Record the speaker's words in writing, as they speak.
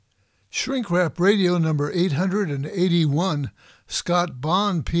Shrink Wrap Radio number 881, Scott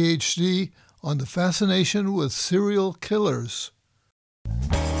Bonn, PhD, on the fascination with serial killers.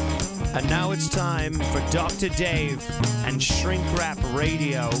 And now it's time for Dr. Dave and Shrink Wrap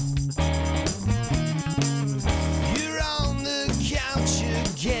Radio. You're on the couch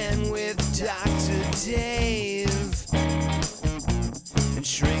again with Dr. Dave. And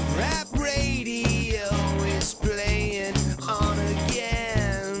Shrink Wrap Radio is playing on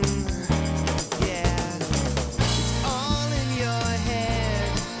again. Yeah, it's all in your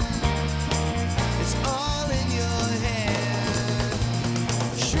head. It's all in your head.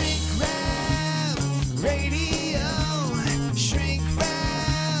 Shrink Wrap Radio. Shrink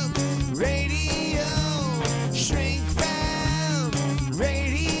Wrap Radio. Shrink Wrap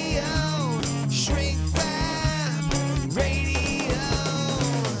Radio. Shrink Wrap Radio.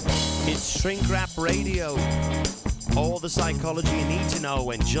 It's Shrink Wrap Radio. All the psychology you need to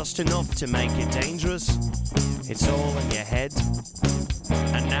know and just enough to make it dangerous. It's all in your head.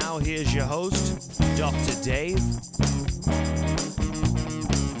 And now here's your host, Dr. Dave.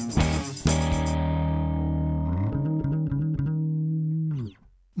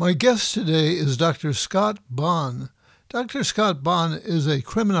 My guest today is Dr. Scott Bonn. Dr. Scott Bonn is a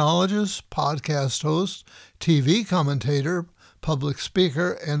criminologist, podcast host, TV commentator, public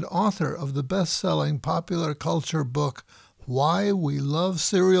speaker, and author of the best-selling popular culture book, Why We Love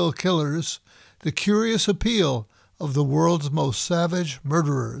Serial Killers, The Curious Appeal of the World's Most Savage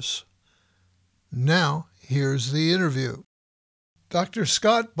Murderers. Now, here's the interview. Dr.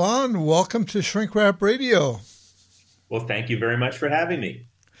 Scott Bonn, welcome to Shrink Wrap Radio. Well, thank you very much for having me.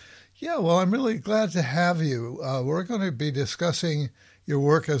 Yeah, well, I'm really glad to have you. We're going to be discussing your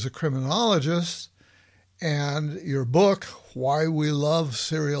work as a criminologist and your book, Why We Love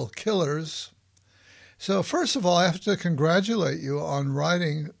Serial Killers. So first of all, I have to congratulate you on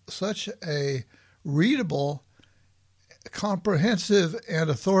writing such a readable, comprehensive, and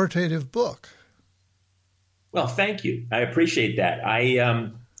authoritative book. Well, thank you. I appreciate that.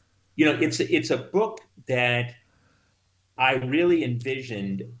 It's a book that I really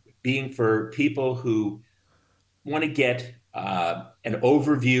envisioned being for people who want to get an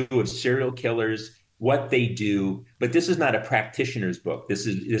overview of serial killers, what they do. But this is not a practitioner's book. This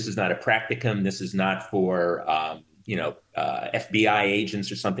is not a practicum. This is not for FBI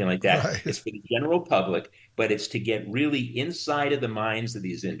agents or something like that. Right. It's for the general public, but it's to get really inside of the minds of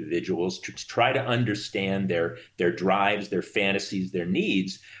these individuals to try to understand their drives, their fantasies, their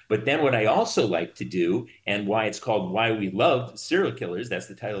needs. But then what I also like to do, and why it's called Why We Love Serial Killers, that's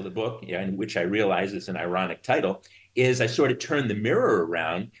the title of the book, and which I realize is an ironic title, is I sort of turn the mirror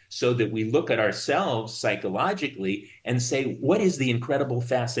around so that we look at ourselves psychologically and say, what is the incredible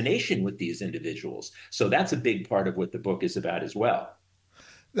fascination with these individuals? So that's a big part of what the book is about as well.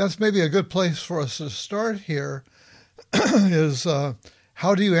 That's maybe a good place for us to start here is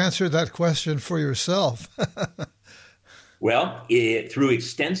how do you answer that question for yourself? Well, through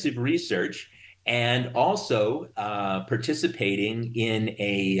extensive research and also participating in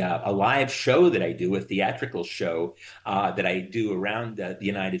a live show that I do, a theatrical show that I do around the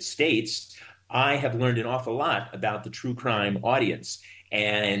United States, I have learned an awful lot about the true crime audience.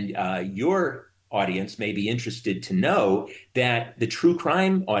 And your audience may be interested to know that the true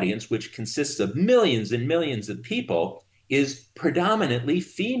crime audience, which consists of millions and millions of people, is predominantly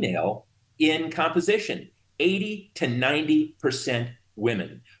female in composition. 80 to 90%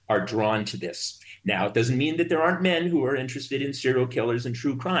 women are drawn to this. Now, it doesn't mean that there aren't men who are interested in serial killers and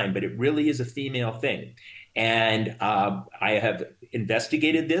true crime, but it really is a female thing. And I have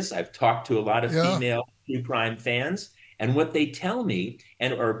investigated this. I've talked to a lot of female true crime fans. And what they tell me,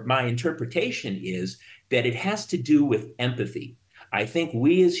 or my interpretation, is that it has to do with empathy. I think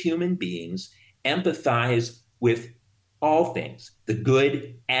we as human beings empathize with all things, the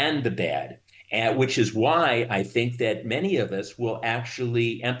good and the bad. Which is why I think that many of us will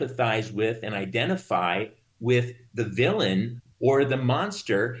actually empathize with and identify with the villain or the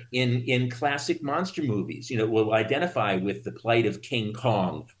monster in classic monster movies. You know, we'll identify with the plight of King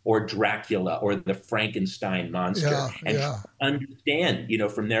Kong or Dracula or the Frankenstein monster and understand,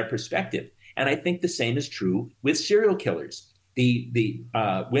 from their perspective. And I think the same is true with serial killers. The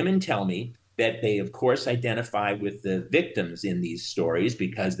women tell me that they, of course, identify with the victims in these stories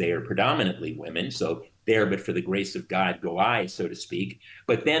because they are predominantly women. So there, but for the grace of God, go I, so to speak.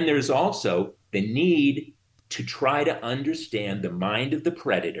 But then there's also the need to try to understand the mind of the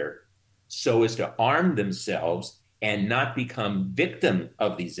predator so as to arm themselves and not become victim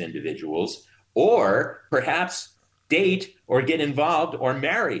of these individuals, or perhaps date or get involved or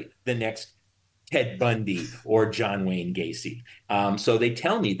marry the next Ted Bundy or John Wayne Gacy. So they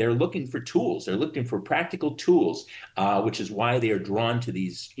tell me they're looking for tools. They're looking for practical tools, which is why they are drawn to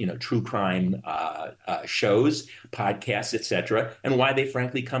these, true crime shows, podcasts, etc., and why they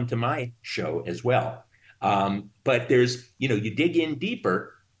frankly come to my show as well. But there's, you dig in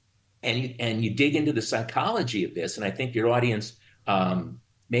deeper, and you dig into the psychology of this, and I think your audience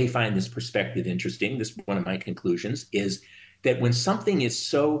may find this perspective interesting. This one of my conclusions is that when something is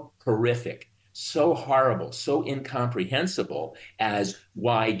so horrific, so horrible, so incomprehensible as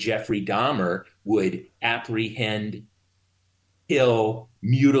why Jeffrey Dahmer would apprehend, kill,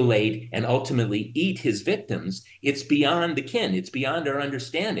 mutilate, and ultimately eat his victims, it's beyond the ken, it's beyond our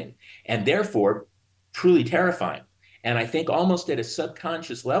understanding, and therefore truly terrifying. And I think almost at a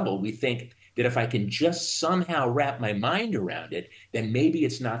subconscious level, we think that if I can just somehow wrap my mind around it, then maybe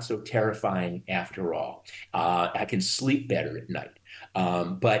it's not so terrifying after all. I can sleep better at night.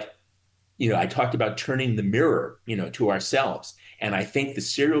 But I talked about turning the mirror, to ourselves. And I think the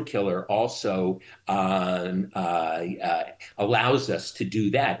serial killer also allows us to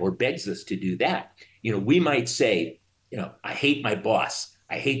do that, or begs us to do that. We might say, I hate my boss.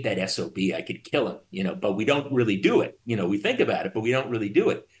 I hate that SOB. I could kill him, but we don't really do it. We think about it, but we don't really do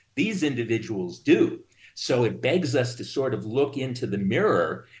it. These individuals do. So it begs us to sort of look into the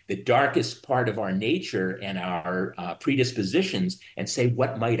mirror, the darkest part of our nature and our predispositions, and say,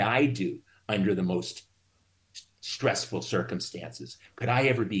 what might I do under the most stressful circumstances? Could I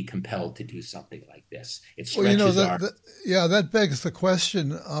ever be compelled to do something like this? It stretches that begs the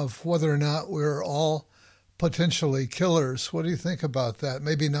question of whether or not we're all potentially killers. What do you think about that?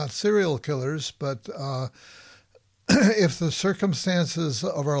 Maybe not serial killers, but if the circumstances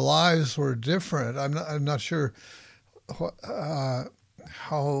of our lives were different, I'm not sure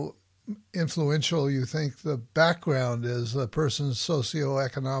how influential you think the background is, the person's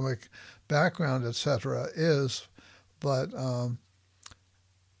socioeconomic background, etc., is. But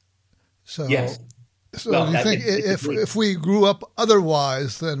so, yes. So do you think if we grew up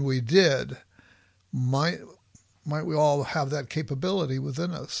otherwise than we did, might we all have that capability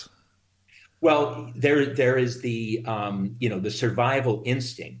within us? Well, there is the the survival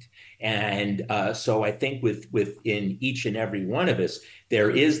instinct, and so I think within each and every one of us there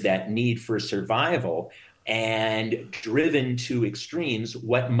is that need for survival, and driven to extremes.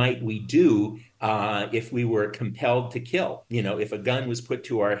 What might we do if we were compelled to kill? If a gun was put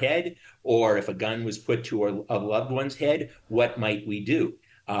to our head, or if a gun was put to a loved one's head, what might we do?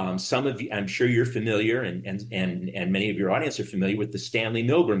 Some of you, I'm sure you're familiar, and many of your audience are familiar with the Stanley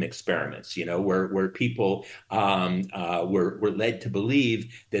Milgram experiments, where people were led to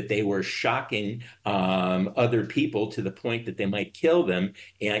believe that they were shocking other people to the point that they might kill them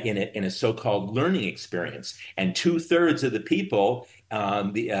in a so-called learning experience. And 2/3 of the people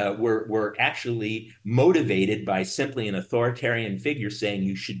were actually motivated by simply an authoritarian figure saying,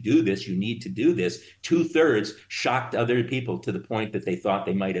 you should do this, you need to do this. 2/3 shocked other people to the point that they thought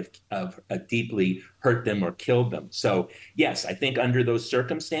they might have deeply hurt them or killed them. So yes, I think under those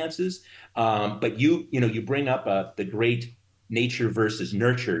circumstances, but you bring up the great nature versus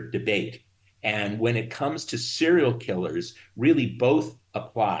nurture debate. And when it comes to serial killers, really both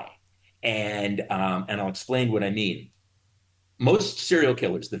apply. And I'll explain what I mean. Most serial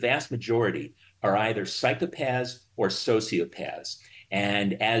killers, the vast majority, are either psychopaths or sociopaths.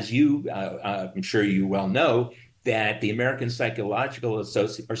 And as I'm sure you well know, that the American Psychiatric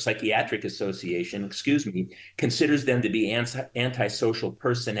Association, considers them to be antisocial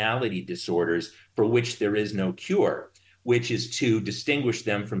personality disorders for which there is no cure, which is to distinguish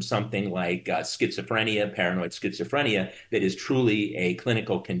them from something like schizophrenia, paranoid schizophrenia, that is truly a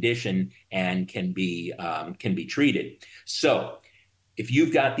clinical condition and can be treated. So if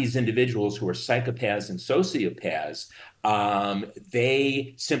you've got these individuals who are psychopaths and sociopaths,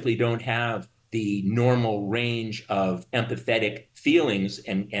 they simply don't have the normal range of empathetic feelings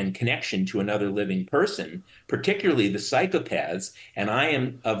and connection to another living person, particularly the psychopaths. And I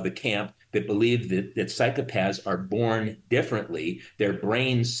am of the camp that believe that psychopaths are born differently. Their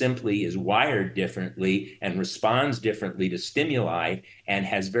brain simply is wired differently and responds differently to stimuli, and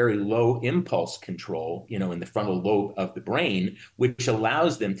has very low impulse control, in the frontal lobe of the brain, which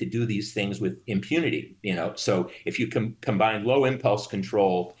allows them to do these things with impunity. So if you combine low impulse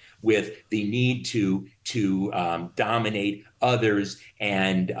control with the need to dominate others,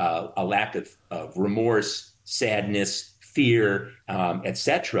 and a lack of remorse, sadness, fear,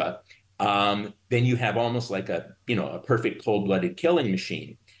 etc., then you have almost like a perfect cold-blooded killing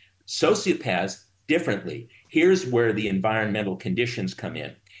machine. Sociopaths, differently. Here's where the environmental conditions come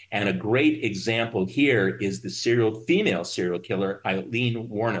in. And a great example here is the female serial killer, Eileen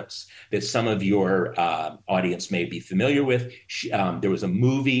Wuornos, that some of your audience may be familiar with. There was a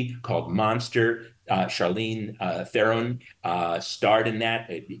movie called Monster. Charlene Theron starred in that.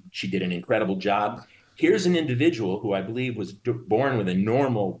 She did an incredible job. Here's an individual who I believe was born with a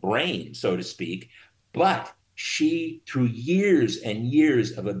normal brain, so to speak, but she, through years and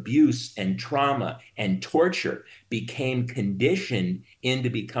years of abuse and trauma and torture, became conditioned into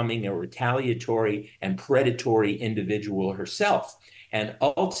becoming a retaliatory and predatory individual herself, and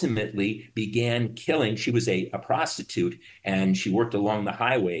ultimately began killing. She was a prostitute, and she worked along the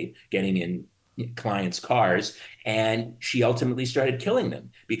highway getting in clients' cars, and she ultimately started killing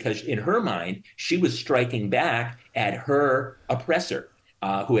them because in her mind, she was striking back at her oppressor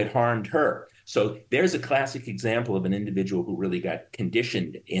who had harmed her. So there's a classic example of an individual who really got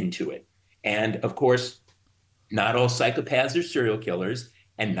conditioned into it. And of course, not all psychopaths are serial killers,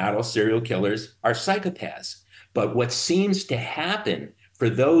 and not all serial killers are psychopaths. But what seems to happen for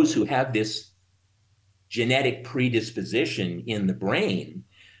those who have this genetic predisposition in the brain,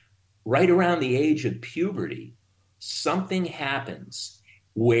 right around the age of puberty, something happens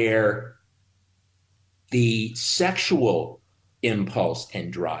where the sexual impulse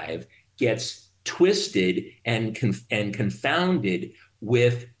and drive gets twisted and confounded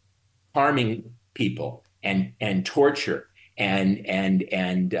with harming people and torture and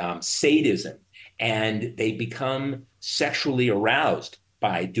sadism, and they become sexually aroused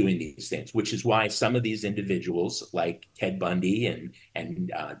by doing these things, which is why some of these individuals like Ted Bundy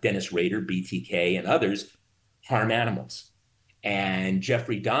and Dennis Rader, BTK, and others harm animals. And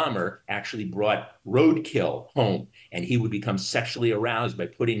Jeffrey Dahmer actually brought roadkill home, and he would become sexually aroused by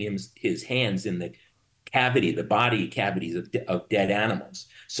putting his hands in the body cavities of dead animals.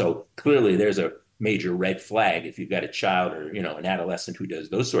 So clearly there's a major red flag if you've got a child or, an adolescent who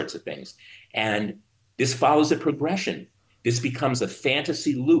does those sorts of things. And this follows a progression. This becomes a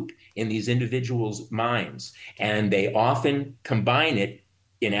fantasy loop in these individuals' minds, and they often combine it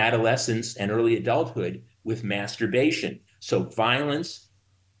in adolescence and early adulthood with masturbation. So violence,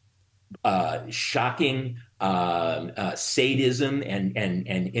 shocking sadism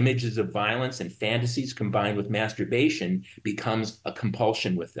and images of violence and fantasies combined with masturbation becomes a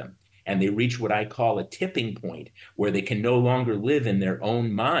compulsion with them. And they reach what I call a tipping point where they can no longer live in their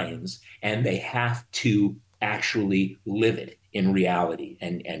own minds, and they have to actually live it in reality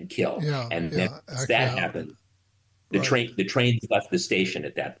and kill. And once that happens, the train's left the station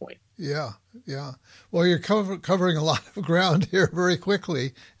at that point. Yeah. Well, you're covering a lot of ground here very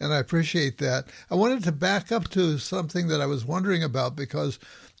quickly, and I appreciate that. I wanted to back up to something that I was wondering about, because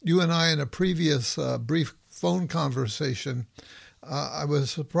you and I, in a previous brief phone conversation, I was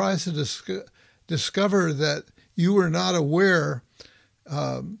surprised to discover that you were not aware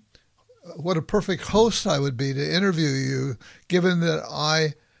what a perfect host I would be to interview you, given that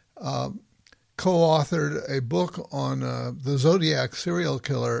I co-authored a book on the Zodiac serial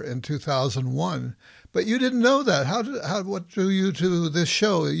killer in 2001. But you didn't know that. What drew you to this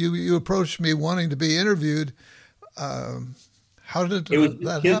show? You approached me wanting to be interviewed. How did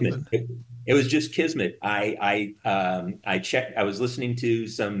that happen? It was just kismet. I checked. I was listening to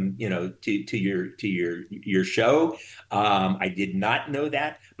some, to your show. I did not know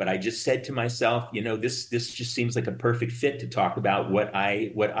that, but I just said to myself, this just seems like a perfect fit to talk about what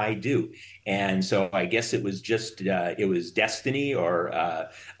I do. And so I guess it was just it was destiny or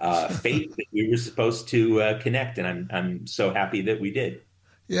fate that we were supposed to connect, and I'm so happy that we did.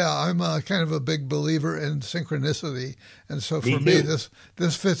 Yeah, I'm kind of a big believer in synchronicity, and so for me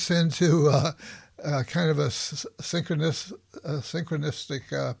this fits into kind of a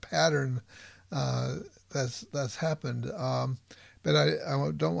synchronistic pattern that's happened. But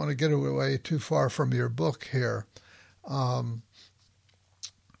I don't want to get away too far from your book here.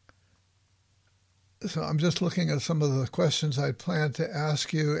 So I'm just looking at some of the questions I planned to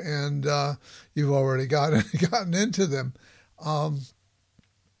ask you, and you've already gotten into them.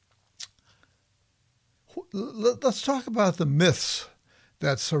 Let's talk about the myths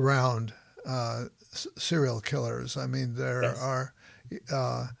that surround serial killers. I mean, there are,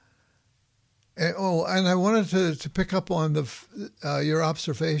 and I wanted to pick up on your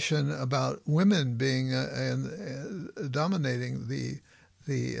observation about women being dominating the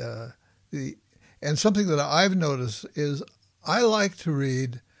and something that I've noticed is I like to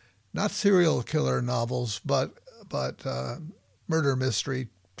read not serial killer novels, but murder mystery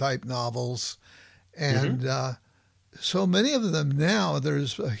type novels. And so many of them now,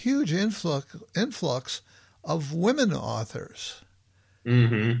 there's a huge influx of women authors.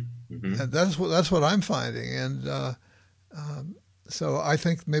 And that's what I'm finding. And So I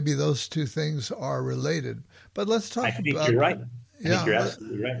think maybe those two things are related. But let's talk I think about you're right. I yeah, think you're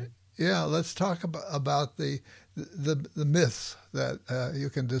absolutely right. yeah. Let's talk about the myths that you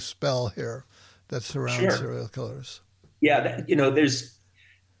can dispel here that surround Sure. serial killers. Yeah, there's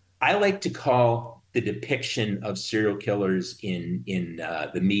I like to call the depiction of serial killers in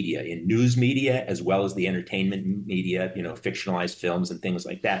the media, in news media, as well as the entertainment media, fictionalized films and things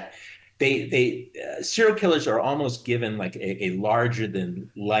like that. They serial killers are almost given like a larger than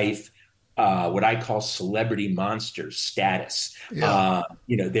life, what I call celebrity monster status. Yeah.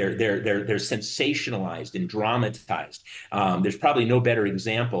 They're sensationalized and dramatized. There's probably no better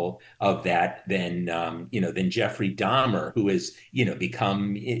example of that than Jeffrey Dahmer, who has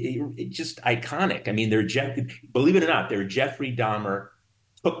become just iconic. I mean, believe it or not, there are Jeffrey Dahmer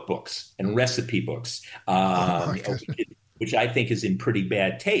cookbooks and recipe books, Oh my goodness. which I think is in pretty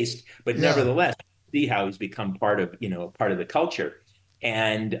bad taste, but Yeah. nevertheless, see how he's become part of the culture.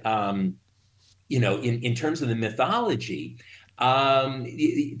 And in terms of the mythology,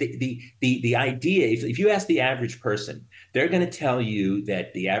 the idea, if you ask the average person, they're going to tell you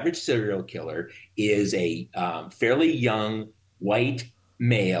that the average serial killer is a fairly young white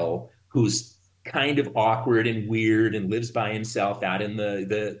male who's kind of awkward and weird and lives by himself out in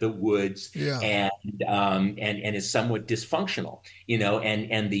the woods, Yeah. and is somewhat dysfunctional,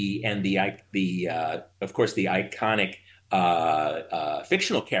 and the of course the iconic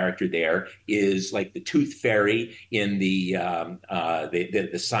fictional character there is like the Tooth Fairy in the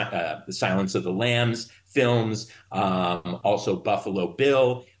Silence of the Lambs films. Also, Buffalo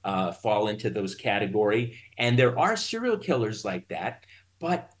Bill fall into those category, and there are serial killers like that,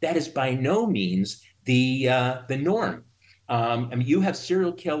 but that is by no means the norm. I mean, you have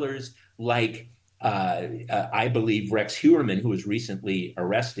serial killers like. I believe Rex Heuermann, who was recently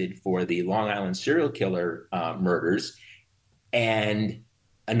arrested for the Long Island serial killer murders, and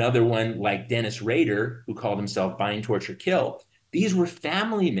another one like Dennis Rader, who called himself Bind, Torture, Kill. These were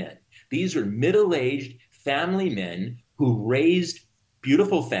family men. These are middle-aged family men who raised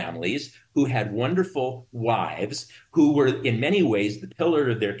beautiful families, who had wonderful wives, who were in many ways the pillar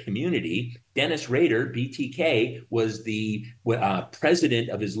of their community. Dennis Rader, BTK, was the president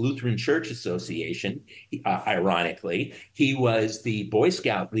of his Lutheran Church Association. Ironically, he was the Boy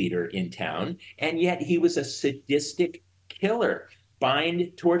Scout leader in town, and yet he was a sadistic killer.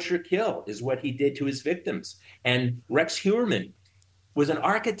 Bind, torture, kill is what he did to his victims. And Rex Heuermann was an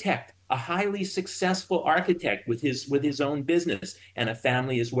architect, a highly successful architect with his own business and a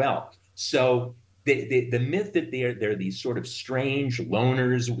family as well. So the myth that they're these sort of strange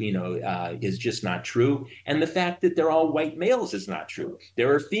loners, is just not true. And the fact that they're all white males is not true.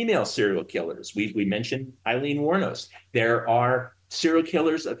 There are female serial killers. We mentioned Eileen Wuornos. There are serial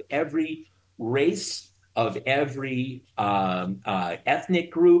killers of every race, of every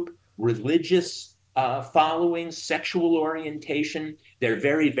ethnic group, religious following, sexual orientation. They're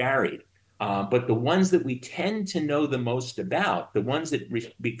very varied. But the ones that we tend to know the most about, the ones that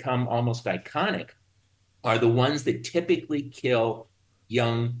become almost iconic, are the ones that typically kill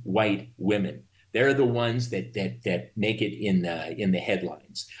young white women. They're the ones that make it in the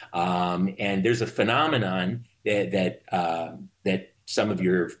headlines. And there's a phenomenon that some of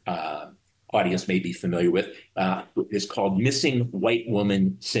your audience may be familiar with, is called missing white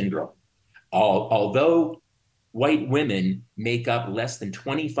woman syndrome. Although white women make up less than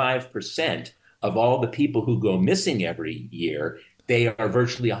 25% of all the people who go missing every year, they are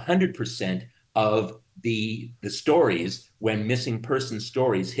virtually 100% of the stories when missing person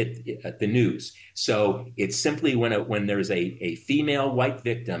stories hit the news. So it's simply when there's a female white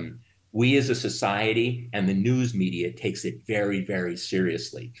victim, we as a society and the news media takes it very, very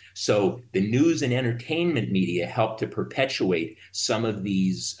seriously. So the news and entertainment media help to perpetuate some of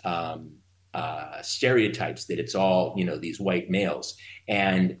these stereotypes that it's all, these white males.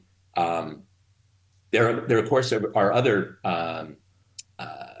 And there of course are other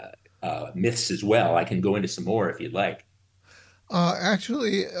myths as well. I can go into some more if you'd like.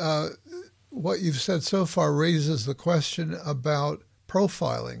 Actually, what you've said so far raises the question about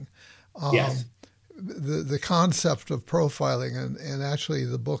profiling. Yes. The concept of profiling, and actually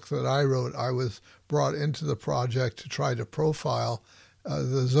the book that I wrote, I was brought into the project to try to profile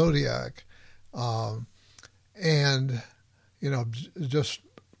the Zodiac. And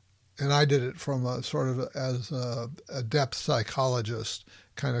I did it from a sort of as a depth psychologist,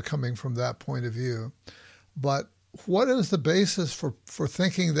 kind of coming from that point of view. But what is the basis for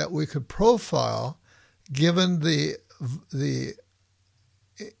thinking that we could profile, given the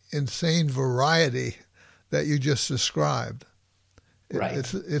insane variety that you just described?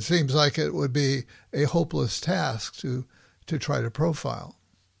 Right. It seems like it would be a hopeless task to to try to profile?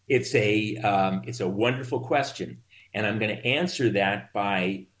 It's a wonderful question, and I'm going to answer that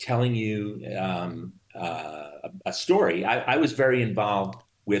by telling you a story. I was very involved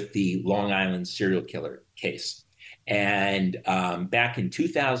with the Long Island serial killer case, and back in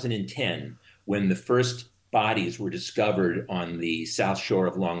 2010, when the first bodies were discovered on the south shore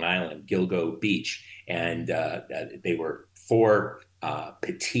of Long Island, Gilgo Beach, and they were four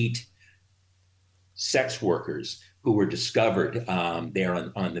petite sex workers who were discovered there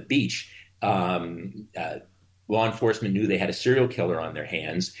on the beach. Law enforcement knew they had a serial killer on their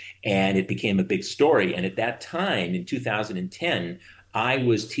hands, and it became a big story. And at that time, in 2010, I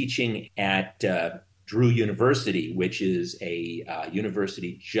was teaching at Drew University, which is a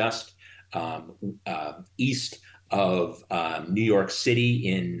university just east of New York City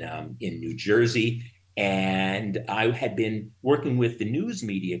in New Jersey. And I had been working with the news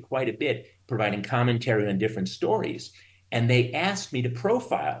media quite a bit, providing commentary on different stories. And they asked me to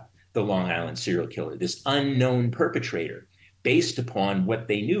profile the Long Island serial killer, this unknown perpetrator, based upon what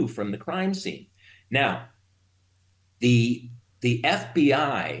they knew from the crime scene. Now, the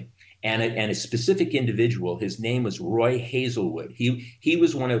FBI and a specific individual, his name was Roy Hazelwood. He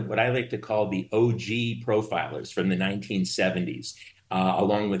was one of what I like to call the OG profilers from the 1970s,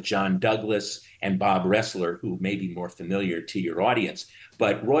 along with John Douglas and Bob Ressler, who may be more familiar to your audience.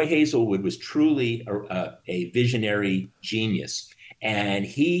 But Roy Hazelwood was truly a visionary genius. And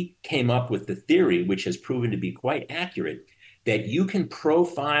he came up with the theory, which has proven to be quite accurate, that you can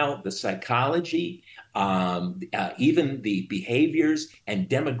profile the psychology, even the behaviors and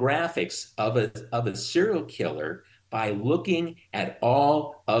demographics of a serial killer by looking at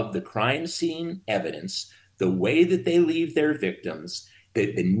all of the crime scene evidence, the way that they leave their victims,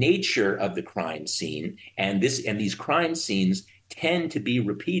 the nature of the crime scene, and these crime scenes tend to be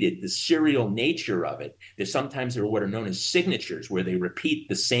repeated, the serial nature of it. Sometimes there are what are known as signatures, where they repeat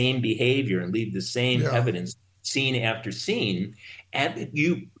the same behavior and leave the same evidence scene after scene. And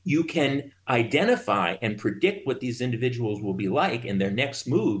you can identify and predict what these individuals will be like in their next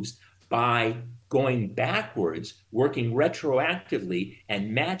moves by going backwards, working retroactively,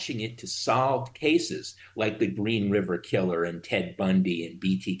 and matching it to solved cases like the Green River Killer and Ted Bundy and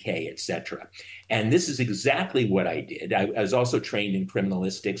BTK, et cetera. And this is exactly what I did. I was also trained in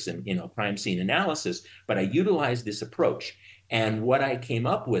criminalistics and crime scene analysis, but I utilized this approach. And what I came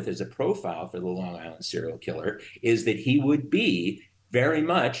up with as a profile for the Long Island serial killer is that he would be very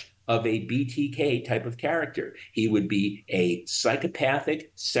much of a BTK type of character. He would be a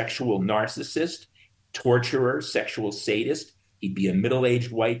psychopathic sexual narcissist, torturer, sexual sadist. He'd be a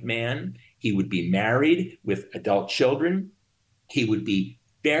middle-aged white man. He would be married with adult children. He would be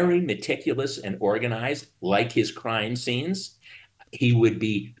very meticulous and organized, like his crime scenes. He would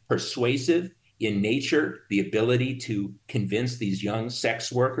be persuasive in nature, the ability to convince these young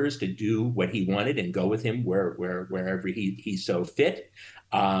sex workers to do what he wanted and go with him wherever he so fit.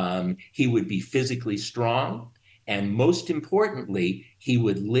 He would be physically strong. And most importantly, he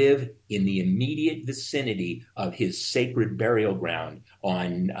would live in the immediate vicinity of his sacred burial ground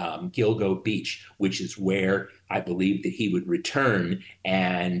on Gilgo Beach, which is where I believe that he would return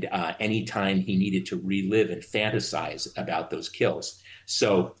and anytime he needed to relive and fantasize about those kills.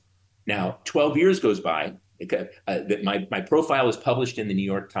 So now 12 years goes by. My profile was published in the New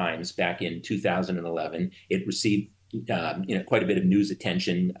York Times back in 2011. It received quite a bit of news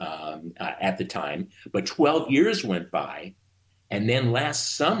attention at the time. But 12 years went by, and then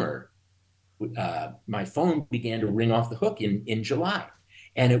last summer, my phone began to ring off the hook in July.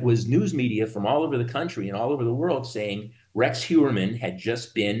 And it was news media from all over the country and all over the world saying Rex Heuermann had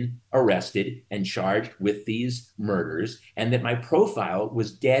just been arrested and charged with these murders, and that my profile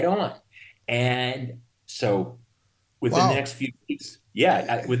was dead on. And so within the next few weeks,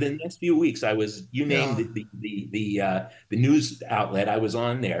 within the next few weeks, I was, you named the news outlet, I was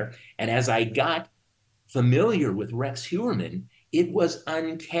on there. And as I got familiar with Rex Heuermann, it was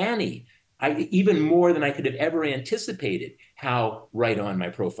uncanny. Even more than I could have ever anticipated how right on my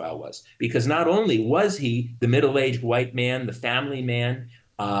profile was. Because not only was he the middle-aged white man, the family man,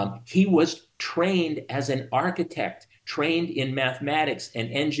 he was trained as an architect, trained in mathematics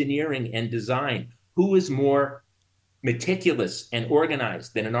and engineering and design. Who is more meticulous and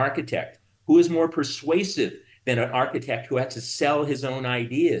organized than an architect? Who is more persuasive than an architect who had to sell his own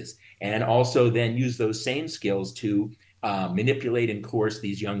ideas and also then use those same skills to manipulate and coerce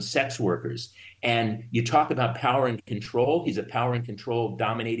these young sex workers? And you talk about power and control. He's a power and control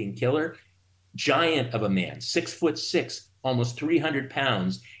dominating killer, giant of a man, 6'6", almost 300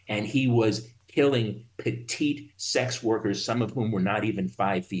 pounds. And he was killing petite sex workers, some of whom were not even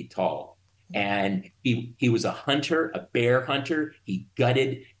 5 feet tall. And he was a hunter, a bear hunter. He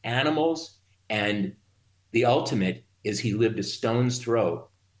gutted animals. And the ultimate is he lived a stone's throw,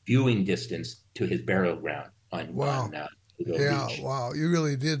 viewing distance to his burial ground Wow. on Eagle Yeah, Beach. wow. You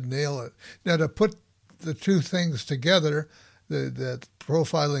really did nail it. Now, to put the two things together, that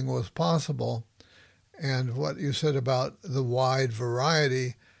profiling was possible, and what you said about the wide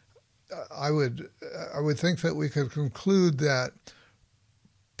variety, I would I would think that we could conclude that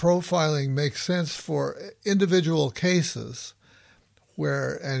profiling makes sense for individual cases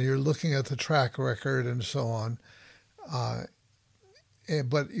where, and you're looking at the track record and so on, uh,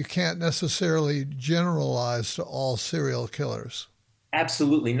 but you can't necessarily generalize to all serial killers.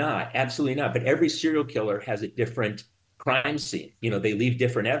 Absolutely not. Absolutely not. But every serial killer has a different crime scene. They leave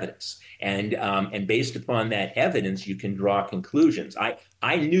different evidence, and based upon that evidence, you can draw conclusions.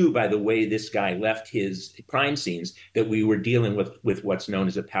 I knew by the way this guy left his crime scenes that we were dealing with what's known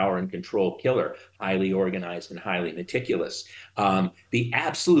as a power and control killer, highly organized and highly meticulous. The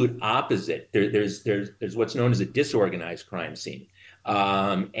absolute opposite. There's what's known as a disorganized crime scene,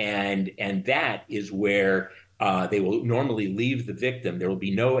 and that is where they will normally leave the victim. There will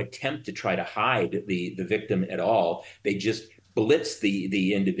be no attempt to try to hide the victim at all. They just blitz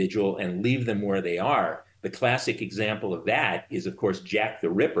the individual and leave them where they are. The classic example of that is, of course, Jack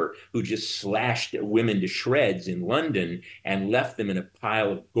the Ripper, who just slashed women to shreds in London and left them in a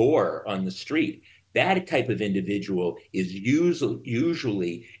pile of gore on the street. That type of individual is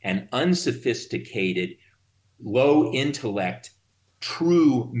usually an unsophisticated, low intellect,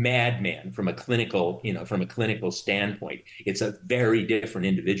 true madman from a clinical standpoint. It's a very different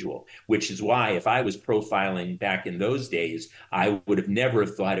individual, which is why if I was profiling back in those days, I would have never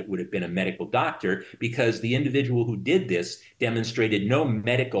thought it would have been a medical doctor, because the individual who did this demonstrated no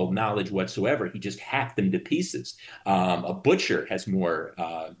medical knowledge whatsoever. He just hacked them to pieces. A butcher has more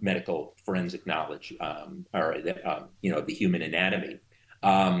medical forensic knowledge, or the human anatomy.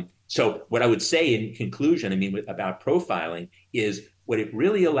 So what I would say in conclusion, about profiling, is what it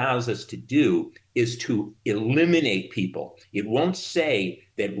really allows us to do is to eliminate people. It won't say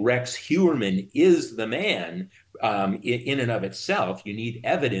that Rex Heuermann is the man in and of itself. You need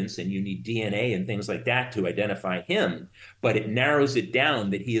evidence and you need DNA and things like that to identify him, but it narrows it down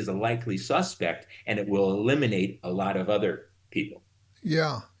that he is a likely suspect, and it will eliminate a lot of other people.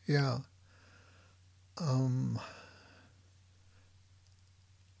 Yeah, yeah. Um,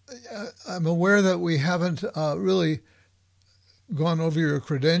 I'm aware that we haven't really gone over your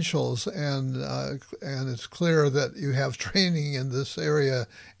credentials, and it's clear that you have training in this area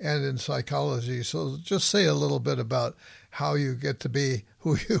and in psychology. So just say a little bit about how you get to be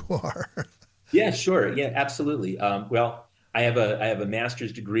who you are. Yeah, sure. Yeah, absolutely. Well, I have a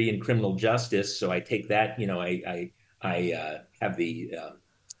master's degree in criminal justice, so I take that. I have the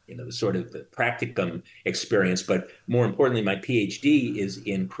sort of the practicum experience, but more importantly, my PhD is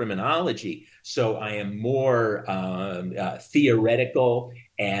in criminology. So I am more theoretical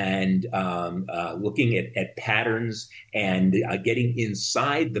and looking at patterns and getting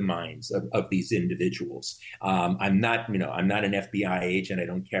inside the minds of these individuals. I'm not an FBI agent. I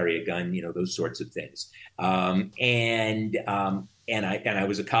don't carry a gun. Those sorts of things. And I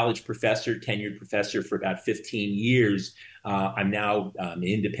was a college professor, tenured professor for about 15 years. I'm now an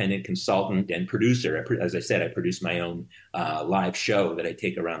independent consultant and producer. As I said, I produce my own live show that I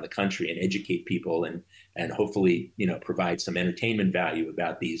take around the country and educate people and hopefully provide some entertainment value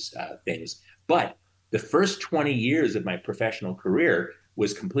about these things. But the first 20 years of my professional career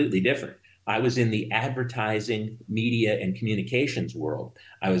was completely different. I was in the advertising, media, and communications world.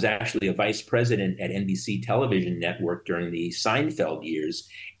 I was actually a vice president at NBC Television Network during the Seinfeld years.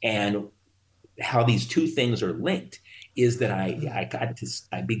 And how these two things are linked is that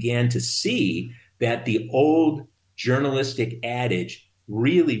I began to see that the old journalistic adage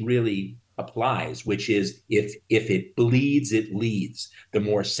really, really applies, which is if it bleeds, it leads. The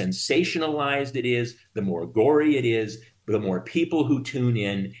more sensationalized it is, the more gory it is, the more people who tune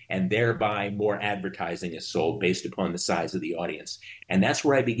in, and thereby more advertising is sold based upon the size of the audience. And that's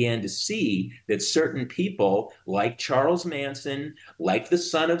where I began to see that certain people like Charles Manson, like the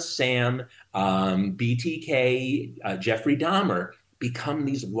son of Sam, BTK, Jeffrey Dahmer, become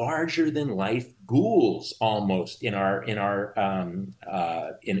these larger than life ghouls almost in our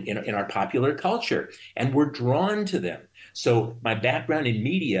popular culture, and we're drawn to them. So my background in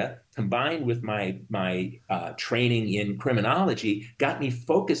media combined with my training in criminology got me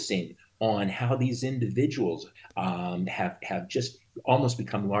focusing on how these individuals have just almost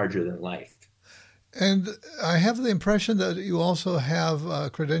become larger than life. And I have the impression that you also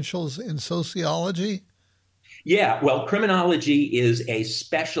have credentials in sociology. Yeah, well, criminology is a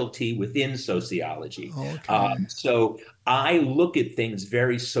specialty within sociology. Okay. So I look at things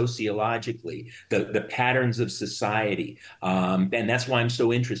very sociologically, the patterns of society. And that's why I'm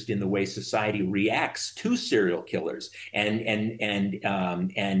so interested in the way society reacts to serial killers and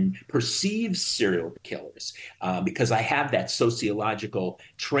perceives serial killers, because I have that sociological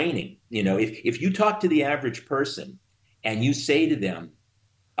training. If you talk to the average person and you say to them,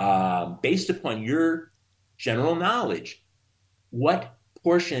 based upon your general knowledge, what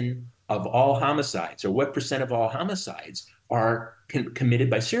portion of all homicides or what percent of all homicides are committed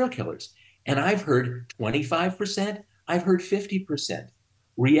by serial killers? And I've heard 25%, I've heard 50%.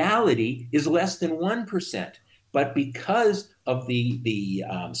 Reality is less than 1%. But because of the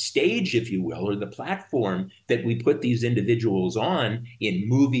stage, if you will, or the platform that we put these individuals on in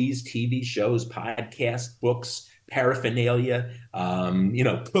movies, TV shows, podcasts, books, paraphernalia,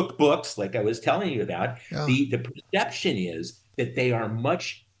 cookbooks, like I was telling you about, Yeah. the perception is that they are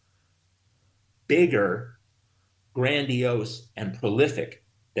much bigger, grandiose, and prolific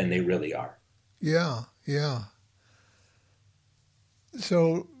than they really are. Yeah. Yeah.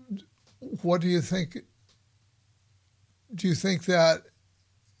 So, what do you think? Do you think that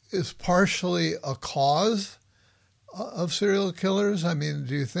is partially a cause of serial killers? I mean,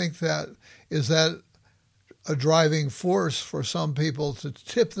 do you think that is that a driving force for some people to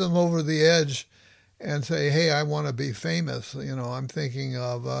tip them over the edge and say, "Hey, I want to be famous"? I'm thinking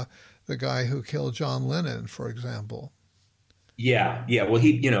of the guy who killed John Lennon, for example. Yeah, yeah. Well,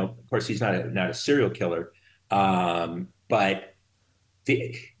 of course, he's not a serial killer, but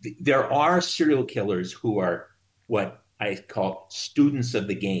there are serial killers who are what I call students of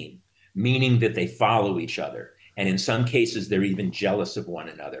the game, meaning that they follow each other. And in some cases, they're even jealous of one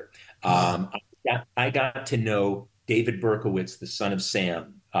another. Ah, I got to know David Berkowitz, the son of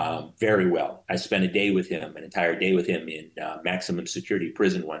Sam, very well. I spent a day with him, an entire day with him in maximum security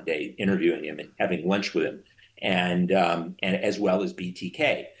prison one day, interviewing him and having lunch with him, and as well as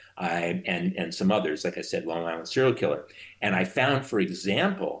BTK. And some others, like I said, Long Island serial killer. And I found, for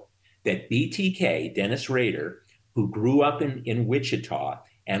example, that BTK, Dennis Rader, who grew up in Wichita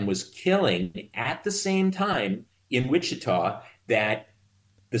and was killing at the same time in Wichita that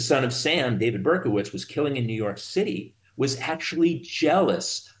the son of Sam, David Berkowitz, was killing in New York City, was actually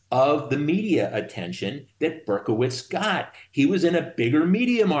jealous of the media attention that Berkowitz got. He was in a bigger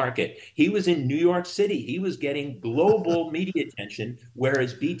media market. He was in New York City. He was getting global media attention,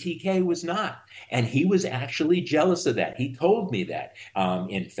 whereas BTK was not. And he was actually jealous of that. He told me that,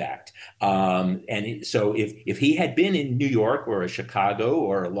 in fact. So if he had been in New York or Chicago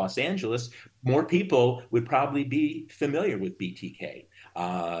or Los Angeles, more people would probably be familiar with BTK.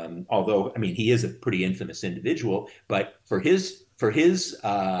 Although, I mean, he is a pretty infamous individual, but for his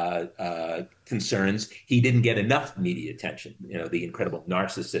concerns, he didn't get enough media attention. The incredible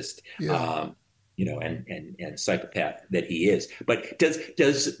narcissist, yeah. and psychopath that he is. But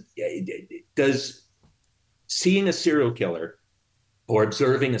does seeing a serial killer or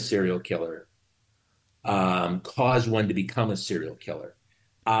observing a serial killer cause one to become a serial killer?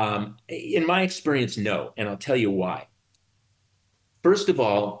 In my experience, no, and I'll tell you why. First of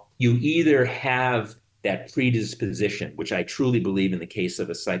all, you either have that predisposition, which I truly believe in the case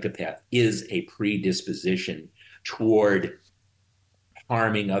of a psychopath is a predisposition toward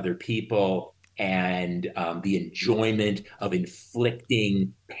harming other people and the enjoyment of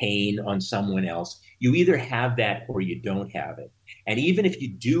inflicting pain on someone else. You either have that or you don't have it. And even if you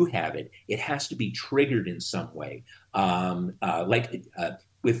do have it, it has to be triggered in some way. In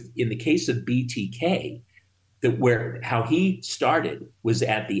the case of BTK, how he started was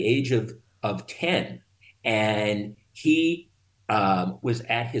at the age of 10, and he was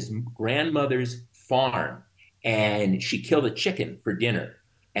at his grandmother's farm, and she killed a chicken for dinner.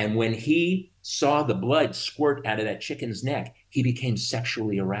 And when he saw the blood squirt out of that chicken's neck, he became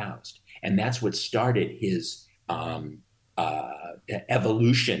sexually aroused, and that's what started his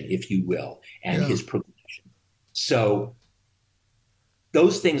evolution, if you will, and Yeah. his progression. So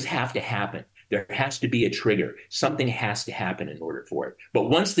those things have to happen. There has to be a trigger. Something has to happen in order for it. But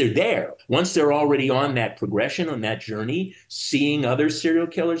once they're there, once they're already on that progression, on that journey, seeing other serial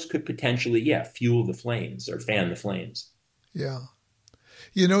killers could potentially, fuel the flames or fan the flames. Yeah.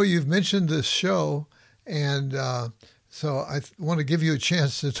 You've mentioned this show, and so I want to give you a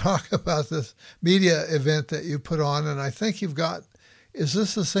chance to talk about this media event that you put on. And I think is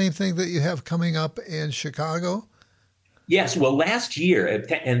this the same thing that you have coming up in Chicago? Yes. Well, last year,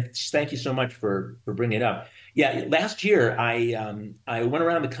 and thank you so much for bringing it up. Yeah, last year I went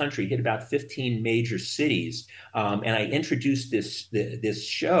around the country, hit about 15 major cities, and I introduced this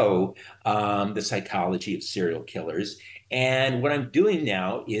show, The Psychology of Serial Killers. And what I'm doing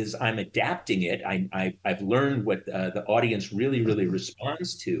now is I'm adapting it. I've learned what the audience really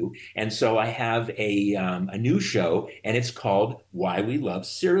responds to, and so I have a new show, and it's called Why We Love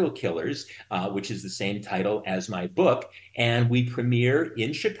Serial Killers, which is the same title as my book, and we premiere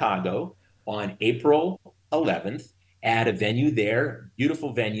in Chicago on April 11th at a venue there,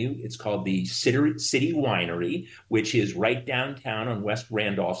 beautiful venue. It's called the City Winery, which is right downtown on West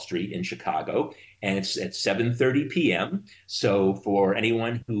Randolph Street in Chicago, and it's at 7:30 p.m. So for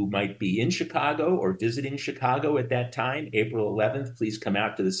anyone who might be in Chicago or visiting Chicago at that time, April 11th, please come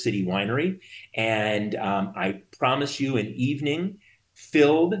out to the City Winery, and I promise you an evening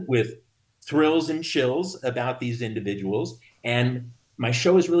filled with thrills and chills about these individuals. And my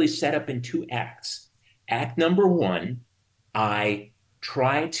show is really set up in two acts. Act number one, I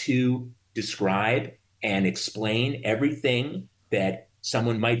try to describe and explain everything that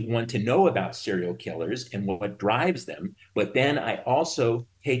someone might want to know about serial killers and what drives them. But then I also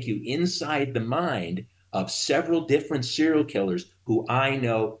take you inside the mind of several different serial killers who I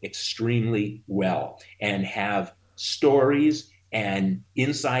know extremely well and have stories and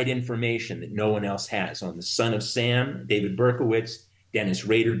inside information that no one else has on the son of Sam, David Berkowitz, Dennis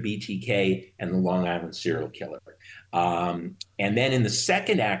Rader, BTK, and the Long Island serial killer. And then in the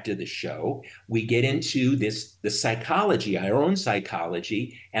second act of the show, we get into the psychology, our own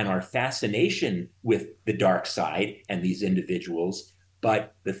psychology, and our fascination with the dark side and these individuals.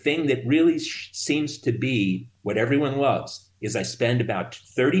 But the thing that really seems to be what everyone loves is I spend about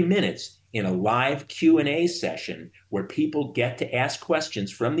 30 minutes in a live Q&A session where people get to ask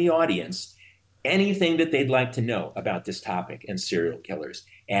questions from the audience, anything that they'd like to know about this topic and serial killers.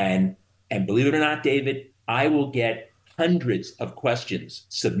 And believe it or not, David, I will get hundreds of questions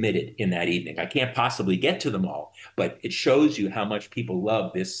submitted in that evening. I can't possibly get to them all, but it shows you how much people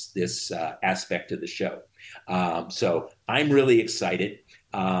love this aspect of the show. So I'm really excited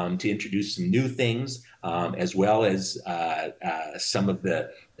to introduce some new things, as well as some of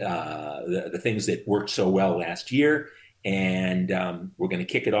the things that worked so well last year. And we're going to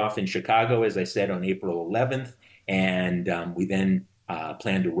kick it off in Chicago, as I said, on April 11th. And we then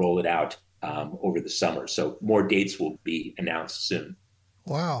plan to roll it out over the summer. So more dates will be announced soon.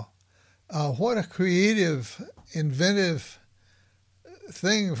 Wow. What a creative, inventive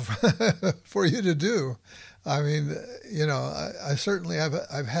thing for you to do. I mean, I certainly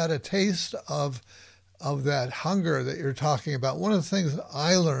I've had a taste of that hunger that you're talking about. One of the things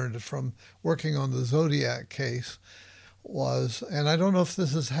I learned from working on the Zodiac case was, and I don't know if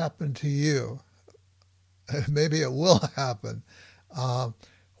this has happened to you, maybe it will happen,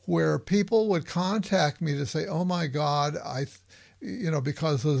 where people would contact me to say, "Oh my God,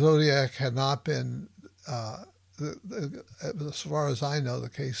 because the Zodiac had not been, as far as I know, the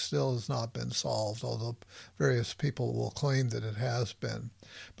case still has not been solved, although various people will claim that it has been."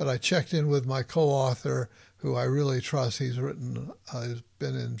 But I checked in with my co-author, who I really trust. He's been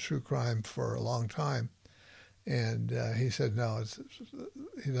in true crime for a long time. And he said, no,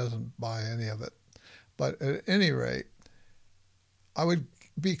 he doesn't buy any of it. But at any rate, I would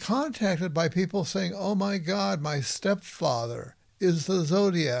be contacted by people saying, "Oh my God, my stepfather is the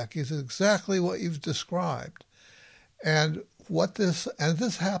Zodiac. He's exactly what you've described." And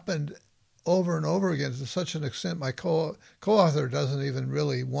this happened over and over again to such an extent. My co-author doesn't even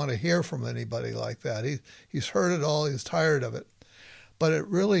really want to hear from anybody like that. He's heard it all. He's tired of it. But it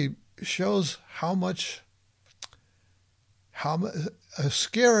really shows how a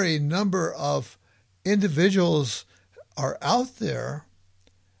scary number of individuals are out there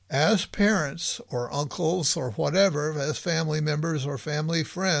as parents or uncles or whatever, as family members or family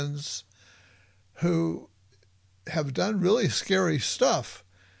friends, who have done really scary stuff,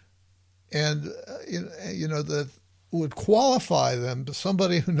 and that would qualify them,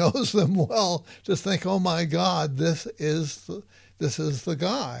 somebody who knows them well, to think, "Oh my God, this is the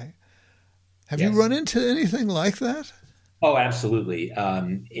guy." Have Yes. you run into anything like that? Oh, absolutely.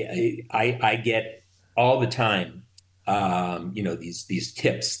 I get all the time, these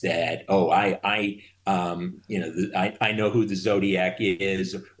tips that, I know who the Zodiac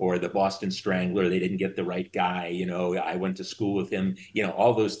is, or the Boston Strangler. They didn't get the right guy. I went to school with him.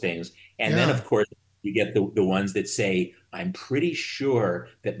 All those things. And then, Yeah. of course, you get the ones that say, I'm pretty sure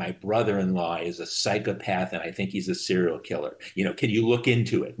that my brother-in-law is a psychopath and I think he's a serial killer. Can you look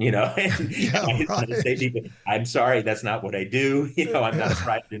into it? And Yeah, I say, right. people, I'm sorry, that's not what I do. I'm not a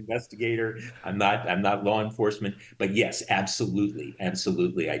private investigator. I'm not law enforcement. But yes, absolutely,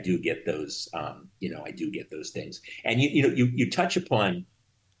 absolutely, I do get those. I do get those things. And you touch upon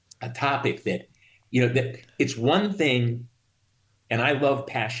a topic that that it's one thing, and I love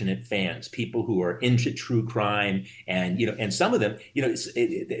passionate fans, people who are into true crime, and some of them,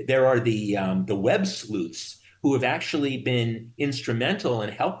 there are the web sleuths who have actually been instrumental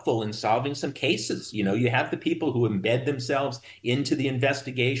and helpful in solving some cases. You have the people who embed themselves into the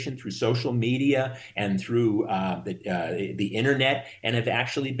investigation through social media and through the internet, and have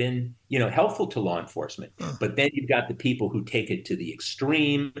actually been helpful to law enforcement. Huh. But then you've got the people who take it to the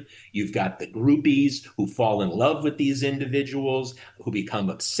extreme. You've got the groupies who fall in love with these individuals, who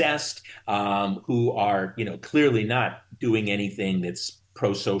become obsessed, who are, clearly not doing anything that's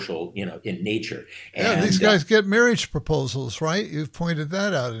pro-social, in nature. Yeah, these And guys get marriage proposals, right? You've pointed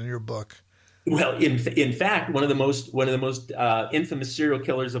that out in your book. well, in fact, one of the most infamous serial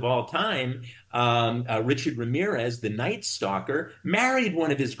killers of all time, Richard Ramirez, the Night Stalker, married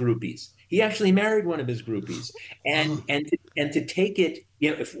one of his groupies. He actually married one of his groupies, Wow. and to take it,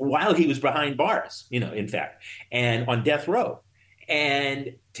 while he was behind bars, in fact, and on death row,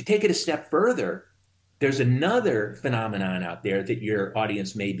 and to take it a step further, there's another phenomenon out there that your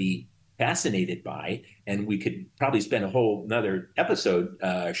audience may be fascinated by, and we could probably spend a whole another episode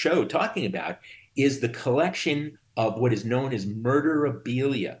show talking about, is the collection of what is known as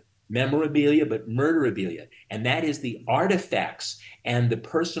murderabilia. Memorabilia, but murderabilia. And that is the artifacts and the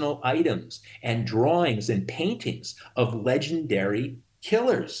personal items and drawings and paintings of legendary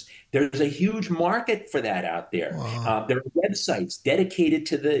killers. There's a huge market for that out there. Wow. There are websites dedicated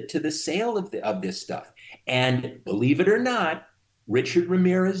to the sale of this stuff. And believe it or not, Richard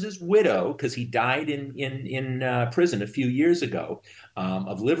Ramirez's widow, because he died in prison a few years ago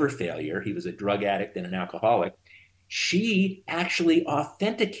of liver failure. He was a drug addict and an alcoholic. She actually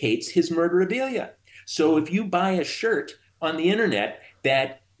authenticates his murderabilia. So if you buy a shirt on the internet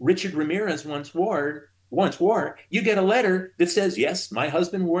that Richard Ramirez once wore, you get a letter that says, "Yes, my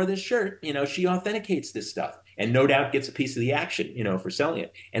husband wore this shirt." She authenticates this stuff, and no doubt gets a piece of the action, for selling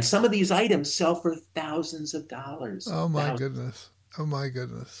it. And some of these items sell for thousands of dollars. Oh my Thousands. goodness. Oh my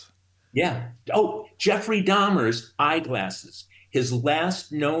goodness. Yeah. Oh, Jeffrey Dahmer's eyeglasses. His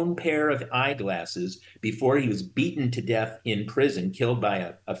last known pair of eyeglasses before he was beaten to death in prison, killed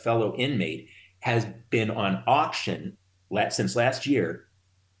by a fellow inmate, has been on auction since last year,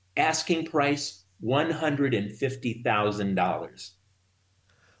 asking price $150,000.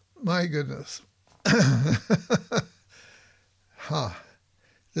 My goodness. Huh.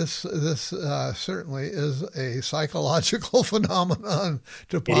 This certainly is a psychological phenomenon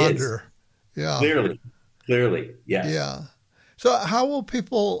to It is. ponder. Yeah. Clearly, yes. Yeah. So how will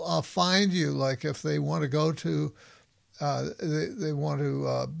people find you? Like if they want to go to, they want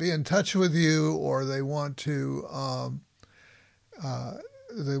to be in touch with you, or they want to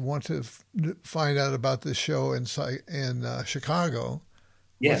find out about this show in Chicago. What's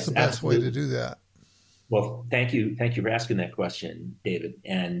Yes, the best way to absolutely. do that? Well, thank you for asking that question, David.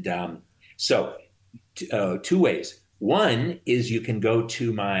 And so, two ways. One is you can go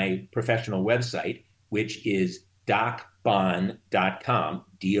to my professional website, which is docbonn.com,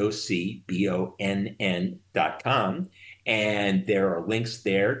 docbonn.com, and there are links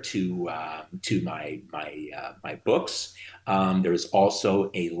there to my books. There's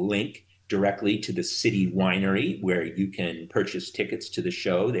also a link directly to the City Winery, where you can purchase tickets to the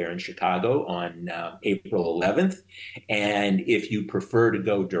show there in Chicago on April 11th. And if you prefer to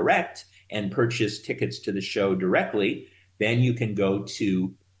go direct and purchase tickets to the show directly, then you can go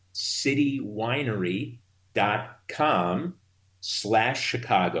to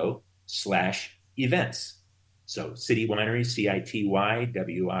citywinery.com/Chicago/events. So City Winery,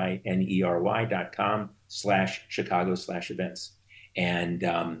 CITYWINERY.com/Chicago/events. And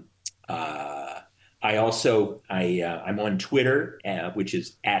I'm on Twitter, which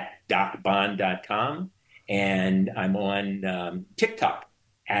is at docbond.com, and I'm on TikTok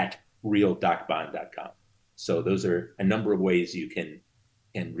at realdocbond.com. So those are a number of ways you can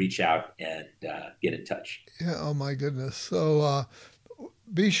reach out and get in touch. Yeah. Oh my goodness. So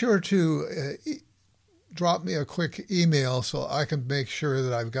be sure to drop me a quick email so I can make sure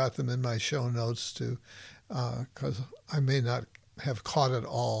that I've got them in my show notes too, because I may not have caught it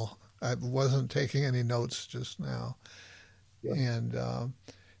all. I wasn't taking any notes just now. Yeah. And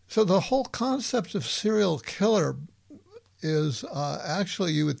so the whole concept of serial killer is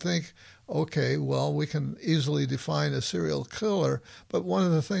actually, you would think, okay, well, we can easily define a serial killer. But one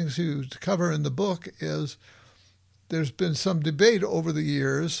of the things you cover in the book is there's been some debate over the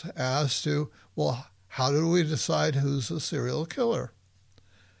years as to, well, how do we decide who's a serial killer?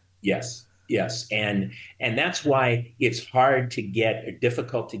 Yes, yes, and that's why it's hard to get, or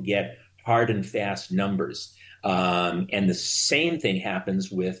difficult to get hard and fast numbers. And the same thing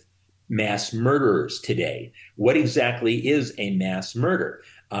happens with mass murderers today. What exactly is a mass murder?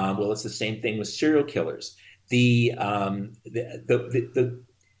 Well, it's the same thing with serial killers. The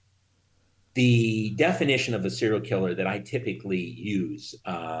definition of a serial killer that I typically use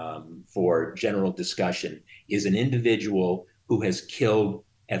for general discussion is an individual who has killed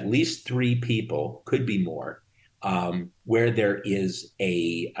at least three people, could be more, where there is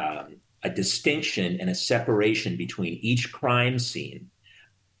a distinction and a separation between each crime scene,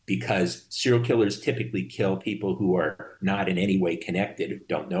 because serial killers typically kill people who are not in any way connected,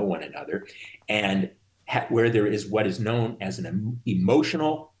 don't know one another, and where there is what is known as an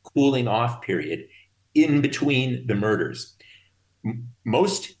emotional cooling off period in between the murders.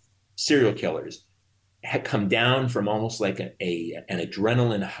 Most serial killers come down from almost like an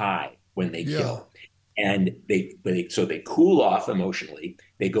adrenaline high when they kill. And so they cool off emotionally.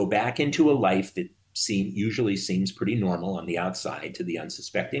 They go back into a life that usually seems pretty normal on the outside to the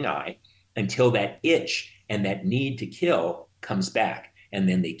unsuspecting eye, until that itch and that need to kill comes back, and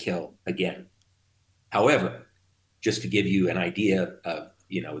then they kill again. However, just to give you an idea of,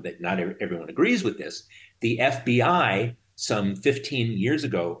 that not everyone agrees with this, the FBI some 15 years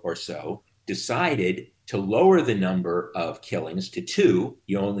ago or so decided to lower the number of killings to two.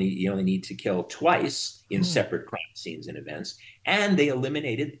 You only need to kill twice in separate crime scenes and events. And they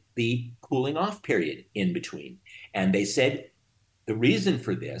eliminated the cooling off period in between. And they said the reason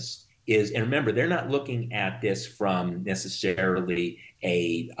for this is, and remember, they're not looking at this from necessarily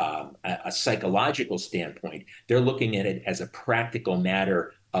a psychological standpoint. They're looking at it as a practical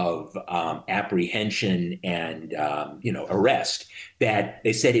matter of apprehension and arrest. That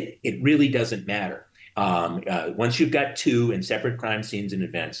they said it really doesn't matter. Once you've got two in separate crime scenes and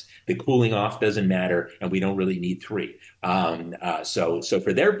events, the cooling off doesn't matter, and we don't really need three. So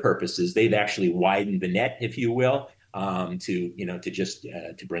for their purposes, they've actually widened the net, if you will, to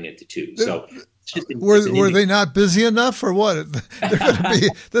bring it to two. So were they not busy enough, or what?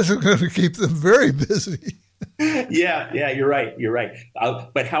 This is going to keep them very busy. Yeah, you're right.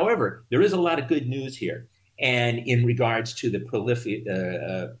 But however, there is a lot of good news here. And in regards to the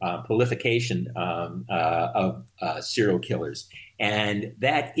proliferation of serial killers, and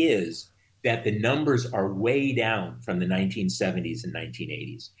that is that the numbers are way down from the 1970s and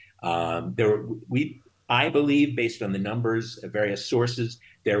 1980s. I believe, based on the numbers of various sources,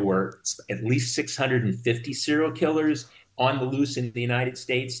 there were at least 650 serial killers on the loose in the United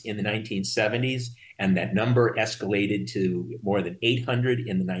States in the 1970s, and that number escalated to more than 800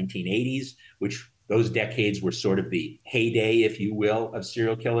 in the 1980s, which those decades were sort of the heyday, if you will, of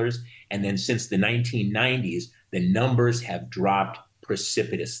serial killers. And then since the 1990s, the numbers have dropped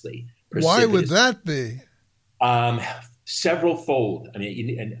precipitously. Why would that be? Several fold. I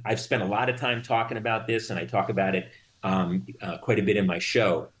mean, and I've spent a lot of time talking about this, and I talk about it quite a bit in my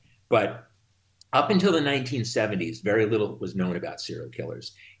show. But up until the 1970s, very little was known about serial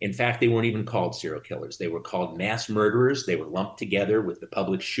killers. In fact, they weren't even called serial killers. They were called mass murderers. They were lumped together with the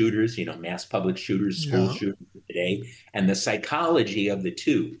public shooters, mass public shooters, school shooters today. And the psychology of the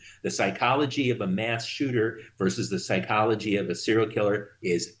two, the psychology of a mass shooter versus the psychology of a serial killer,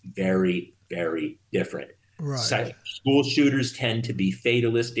 is very, very different. Right. School shooters tend to be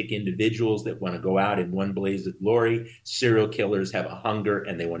fatalistic individuals that want to go out in one blaze of glory. Serial killers have a hunger,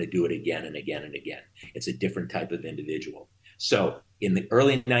 and they want to do it again and again and again. It's a different type of individual. So in the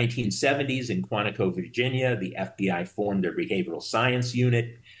early 1970s in Quantico, Virginia, the FBI formed their behavioral science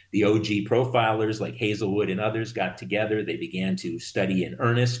unit. The OG profilers like Hazelwood and others got together. They began to study in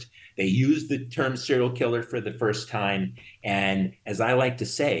earnest. They used the term serial killer for the first time. And as I like to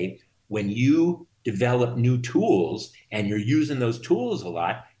say, when you develop new tools and you're using those tools a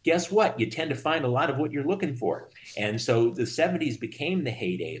lot, guess what? You tend to find a lot of what you're looking for. And so the 70s became the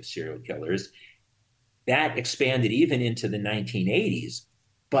heyday of serial killers. That expanded even into the 1980s.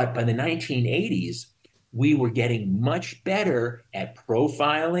 But by the 1980s, we were getting much better at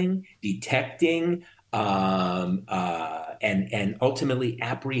profiling, detecting, and ultimately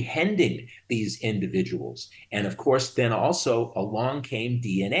apprehending these individuals. And of course, then also along came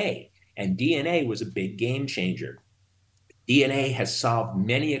DNA. And DNA was a big game changer. DNA has solved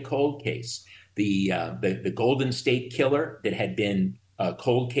many a cold case. The Golden State Killer that had been a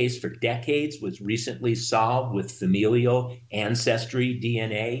cold case for decades was recently solved with familial ancestry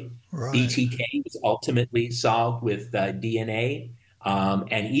DNA. Right. BTK was ultimately solved with DNA,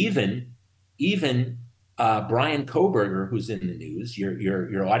 and even Brian Koberger, who's in the news.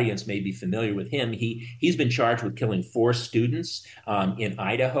 Your audience may be familiar with him. He's been charged with killing 4 students in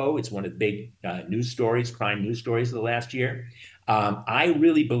Idaho. It's one of the big news stories, crime news stories of the last year. I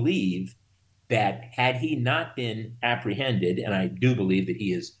really believe that had he not been apprehended, and I do believe that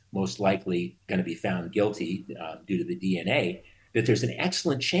he is most likely going to be found guilty due to the DNA, that there's an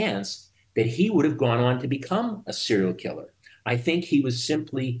excellent chance that he would have gone on to become a serial killer. I think he was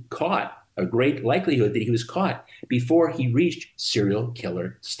simply caught, a great likelihood that he was caught before he reached serial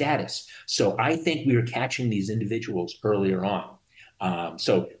killer status. So I think we were catching these individuals earlier on.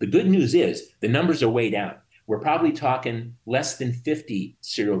 So the good news is the numbers are way down. We're probably talking less than 50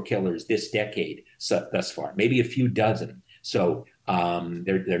 serial killers this decade thus far, maybe a few dozen. So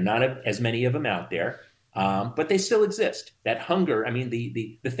there are not as many of them out there, but they still exist. That hunger, I mean,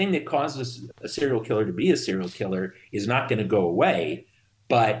 the thing that causes a serial killer to be a serial killer is not going to go away,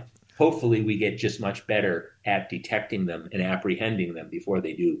 but hopefully we get just much better at detecting them and apprehending them before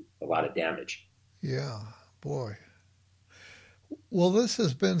they do a lot of damage. Yeah, boy. Well, this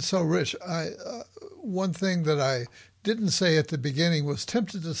has been so rich. One thing that I didn't say at the beginning, was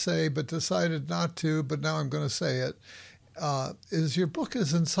tempted to say but decided not to, but now I'm going to say it, is your book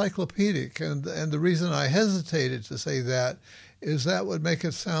is encyclopedic. And the reason I hesitated to say that is that would make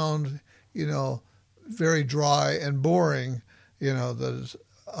it sound, very dry and boring,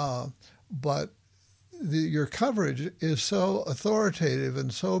 but your coverage is so authoritative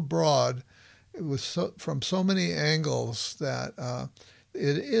and so broad. It was from so many angles that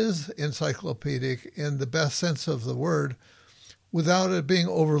it is encyclopedic in the best sense of the word, without it being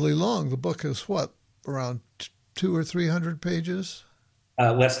overly long. The book is what, around 200 or 300 pages?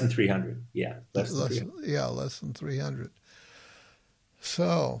 Less than 300. Yeah, less than 300. Yeah, less than 300.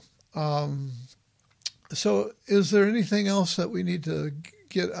 So, is there anything else that we need to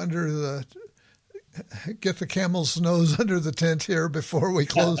get the camel's nose under the tent here before we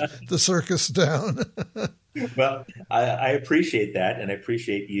close the circus down? Well, I appreciate that, and I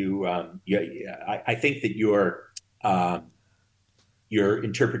appreciate you. I think that your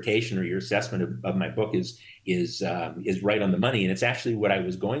interpretation or your assessment of my book is right on the money, and it's actually what I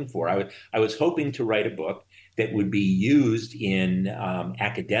was going for. I was hoping to write a book that would be used in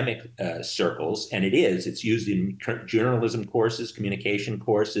academic circles, and it's used in journalism courses, communication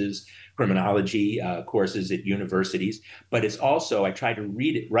courses, criminology courses at universities. But it's also, I try to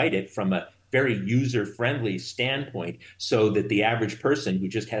write it from a very user-friendly standpoint, so that the average person who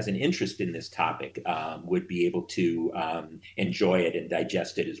just has an interest in this topic would be able to enjoy it and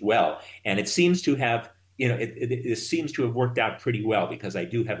digest it as well. And it seems to have, it seems to have worked out pretty well, because I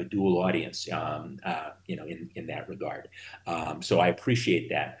do have a dual audience, in that regard. So I appreciate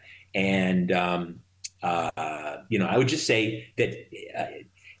that. And I would just say that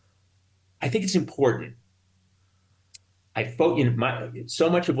I think it's important. So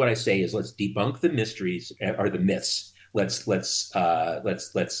much of what I say is, let's debunk the mysteries or the myths. Let's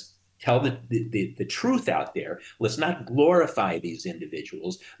tell the truth out there. Let's not glorify these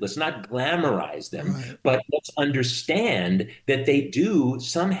individuals. Let's not glamorize them, Right. but let's understand that they do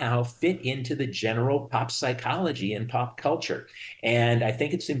somehow fit into the general pop psychology and pop culture. And I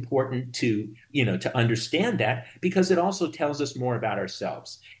think it's important to understand that, because it also tells us more about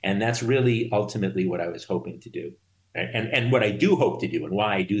ourselves. And that's really ultimately what I was hoping to do. And what I do hope to do, and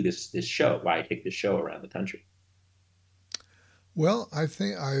why I do this show, why I take this show around the country. Well, I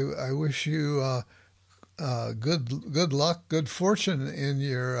think I wish you good luck, good fortune in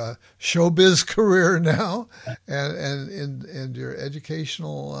your showbiz career now, and in your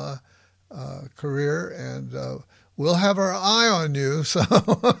educational career, and we'll have our eye on you. So,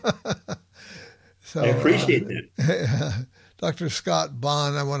 I appreciate that. Dr. Scott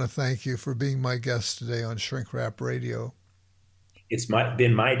Bonn, I want to thank you for being my guest today on Shrink Rap Radio. It's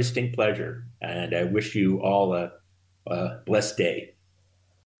been my distinct pleasure, and I wish you all a blessed day.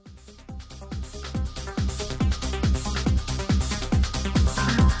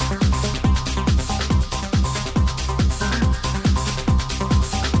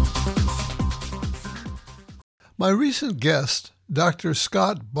 My recent guest, Dr.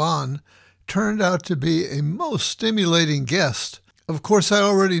 Scott Bonn, turned out to be a most stimulating guest. Of course, I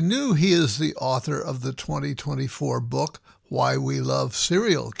already knew he is the author of the 2024 book, Why We Love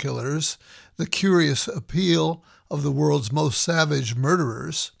Serial Killers, The Curious Appeal of the World's Most Savage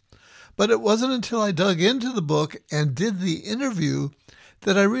Murderers. But it wasn't until I dug into the book and did the interview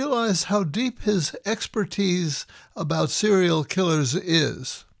that I realized how deep his expertise about serial killers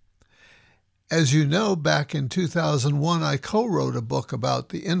is. As you know, back in 2001, I co-wrote a book about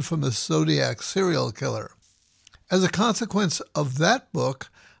the infamous Zodiac serial killer. As a consequence of that book,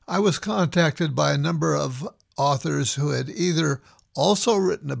 I was contacted by a number of authors who had either also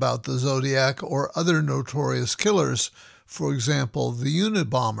written about the Zodiac or other notorious killers, for example, the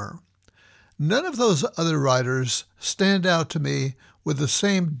Unabomber. None of those other writers stand out to me with the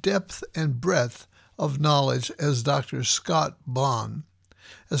same depth and breadth of knowledge as Dr. Scott Bonn.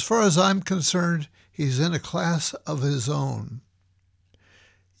 As far as I'm concerned, he's in a class of his own.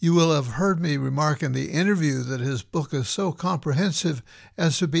 You will have heard me remark in the interview that his book is so comprehensive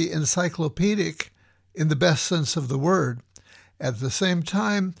as to be encyclopedic in the best sense of the word. At the same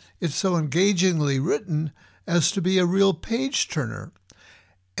time, it's so engagingly written as to be a real page-turner.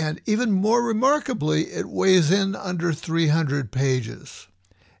 And even more remarkably, it weighs in under 300 pages.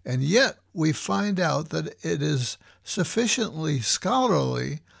 And yet, we find out that it is sufficiently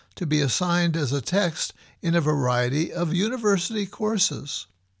scholarly to be assigned as a text in a variety of university courses.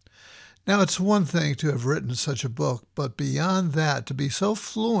 Now, it's one thing to have written such a book, but beyond that, to be so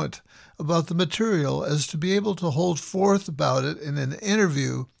fluent about the material as to be able to hold forth about it in an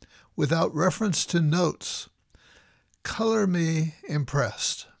interview without reference to notes. Color me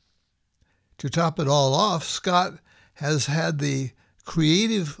impressed. To top it all off, Scott has had the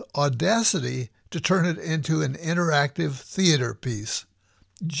creative audacity to turn it into an interactive theater piece.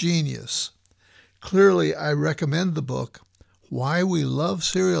 Genius. Clearly, I recommend the book, Why We Love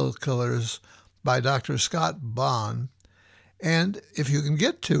Serial Killers by Dr. Scott Bonn, and if you can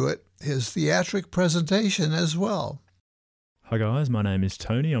get to it, his theatric presentation as well. Hi guys, my name is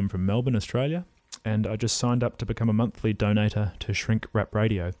Tony. I'm from Melbourne, Australia, and I just signed up to become a monthly donator to Shrink Rap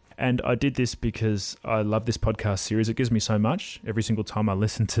Radio. And I did this because I love this podcast series. It gives me so much every single time I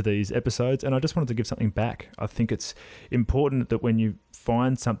listen to these episodes, and I just wanted to give something back. I think it's important that when you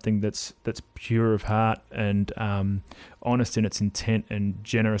find something that's pure of heart and honest in its intent and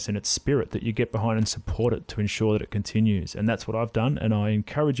generous in its spirit, that you get behind and support it to ensure that it continues. And that's what I've done, and I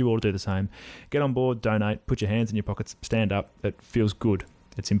encourage you all to do the same. Get on board, donate, put your hands in your pockets, stand up. It feels good.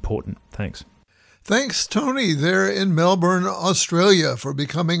 It's important. Thanks. Thanks, Tony, there in Melbourne, Australia, for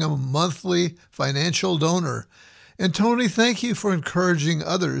becoming a monthly financial donor. And Tony, thank you for encouraging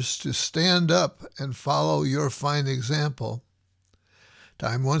others to stand up and follow your fine example.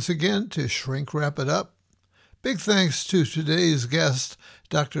 Time once again to Shrink Wrap It Up. Big thanks to today's guest,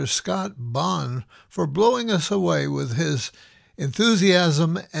 Dr. Scott Bonn, for blowing us away with his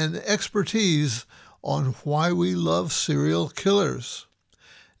enthusiasm and expertise on why we love serial killers.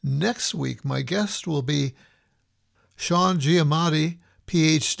 Next week, my guest will be Sean Giamatti,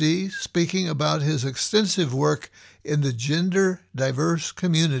 PhD, speaking about his extensive work in the gender-diverse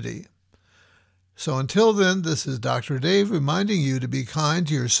community. So until then, this is Dr. Dave reminding you to be kind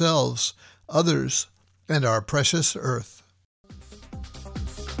to yourselves, others, and our precious earth.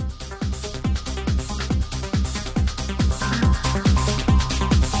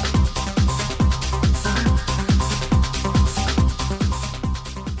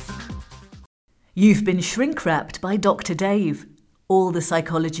 You've been shrink-wrapped by Dr. Dave. All the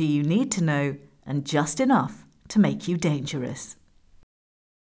psychology you need to know, and just enough to make you dangerous.